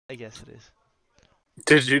I guess it is.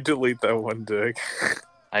 Did you delete that one dick?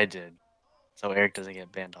 I did. So Eric doesn't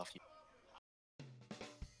get banned off you.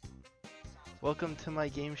 Welcome to my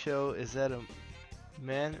game show. Is that a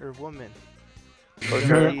man or woman? We're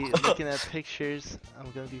gonna be looking at pictures.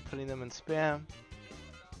 I'm gonna be putting them in spam,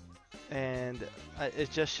 and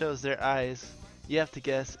it just shows their eyes. You have to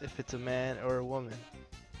guess if it's a man or a woman.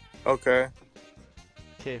 Okay.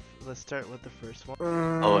 Okay, let's start with the first one.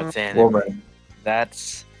 Oh, it's an Woman.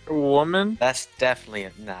 That's Woman? definitely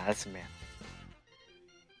that's a man.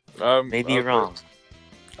 Maybe I'll you're wrong.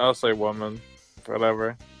 I'll say woman.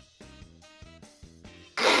 Whatever.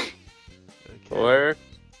 Okay. Where?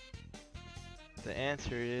 The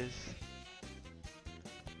answer is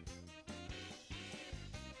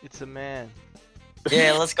it's a man.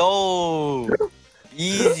 Yeah, let's go.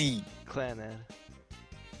 Easy. Clan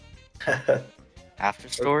After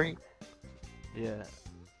story. Yeah.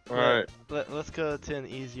 Alright. Let's go to an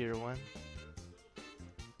easier one.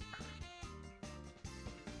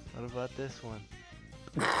 What about this one?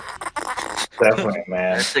 Definitely,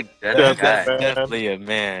 man. That's a That's good a guy. man. Definitely a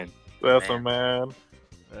man. That's a man.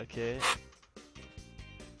 Okay.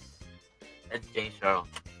 That's James Charles.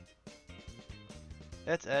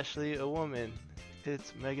 That's actually a woman.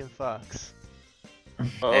 It's Megan Fox.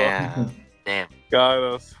 Oh, Damn. Damn. got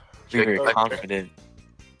us. We were Okay. confident.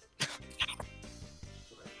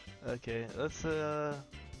 Okay, let's get a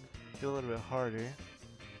little bit harder.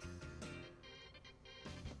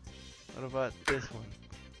 What about this one?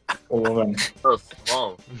 Woman. So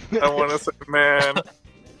small. I want to say man.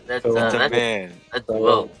 That's So It's a that's man.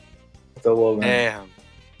 Will. It's a woman. Damn.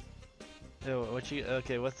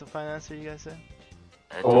 Okay, what's the final answer you guys said?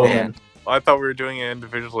 That's A a woman. man. I thought we were doing it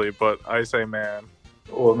individually, but I say man.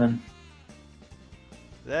 Woman.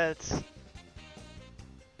 That's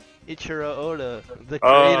Ichiro Oda, the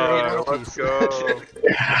creator of One Let's Piece.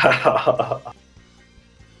 go.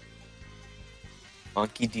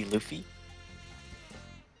 Monkey D. Luffy.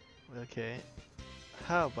 Okay.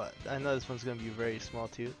 How about, I know this one's gonna be very small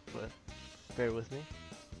too, but bear with me.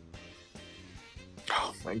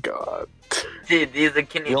 Oh my god. Dude, these are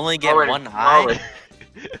getting You only get smaller one and smaller. eye?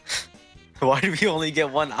 Why do we only get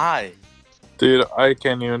one eye? Dude, I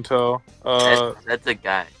can't even tell. That's a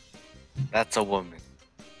guy. That's a woman.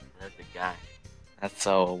 That's a guy. That's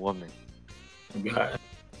a woman. Guy.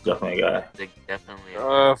 Definitely a guy. That's definitely a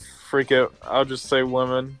guy. Freak it. I'll just say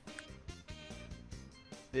women.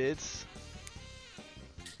 It's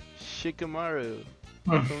Shikamaru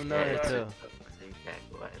Hmm. from Yeah, Naruto. that's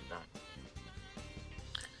exactly what I thought.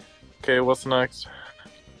 Okay, what's next?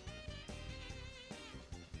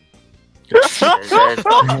 That's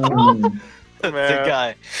Mm, That's Man. a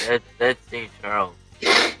guy. that's James Charles.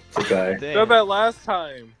 it's a guy. Said Damn. that last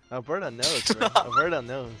time. Alberta knows, bro. Alberta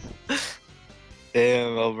knows.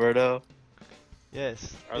 Damn, Alberto.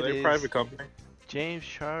 Yes. Are it they a is private company? James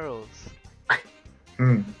Charles.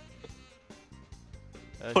 Hmm.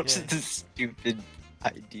 What's Okay. this stupid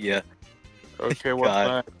idea? Okay, what's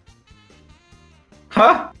God. next?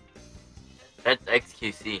 Huh? That's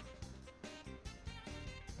XQC.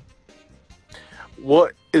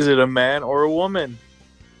 What is it? A man or a woman?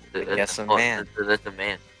 That's guess a man. That's a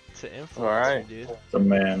man. It's an influencer, Alright. dude. It's a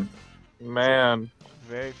man. Man.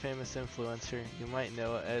 Very famous influencer. You might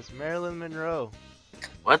know it as Marilyn Monroe.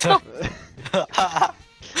 What the?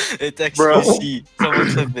 It's XQC. Someone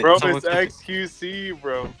clip it. Bro, Someone it's clip it. XQC,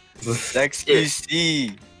 bro. It's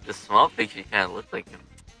XQC. The small picture kind of looks like him.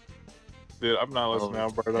 Dude, I'm not listening now,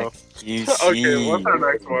 bro. XQC. Okay, what's our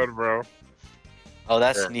next one, bro? Oh,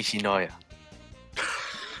 that's Yeah. Nishinoya.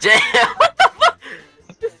 Damn! What the fuck?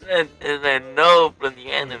 This man no from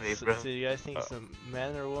the anime, bro. So you guys think it's a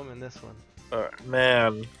man or a woman, this one?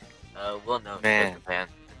 Man. Well, no. Man. That's a man. That's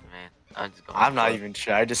a man. I'm just going. I'm not even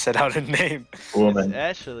sure. I just said out a name. It's Woman.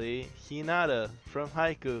 actually Hinata from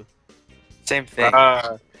Haiku. Same thing.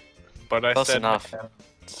 But I Close said enough. man,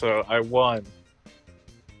 so I won.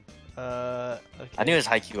 Okay. I knew it was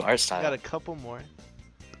Haikyuu art Got style. a couple more.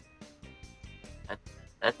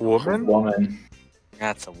 That's Woman? Woman.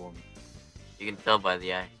 That's a woman. You can tell by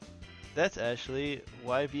the eye. That's actually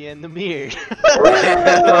YBN the Mirror.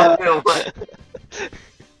 What?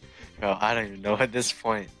 Bro, I don't even know at this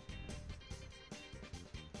point.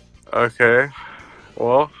 Okay.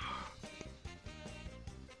 Well.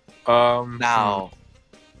 Now,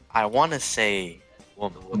 I want to say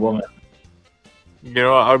woman. Woman. You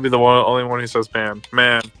know what? I'll be the only one who says man.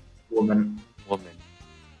 Man. Woman. Woman.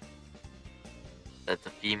 That's a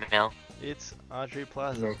female. It's Audrey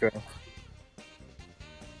Plaza. Okay.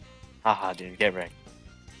 Haha, dude, get wrecked.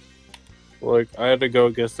 Look, I had to go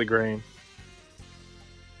against the grain.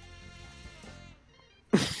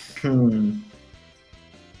 Hmm.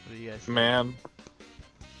 What do you guys think? Man.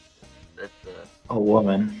 That's A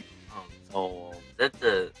woman. that's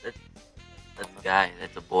a guy.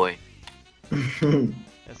 That's a boy.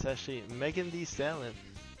 That's actually Megan Thee Stallion.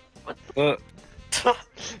 Uh,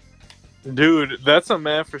 dude, that's a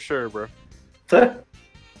man for sure, bro. Alright,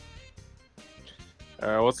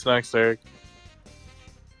 what's next, Eric?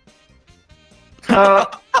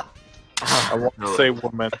 I want to No, say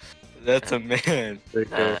woman. That's a man.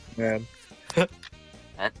 Man. that's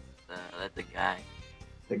a guy.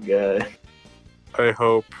 The guy. I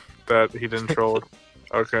hope that he didn't troll us.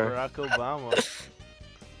 Okay. Barack Obama.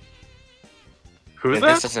 Who's If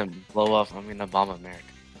that? this doesn't blow up, I'm gonna bomb America.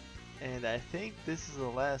 And I think this is the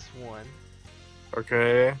last one.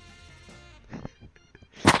 Okay.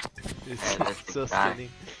 It's that's so the guy. stunning.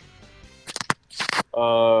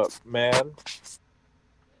 Man.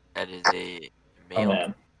 That is a A male.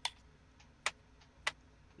 man.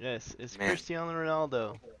 Yes, it's Man. Cristiano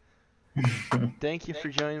Ronaldo. Thank you for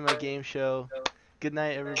joining my game show. Good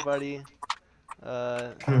night, everybody.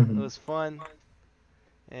 It was fun.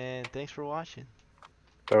 And thanks for watching.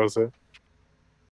 That was it.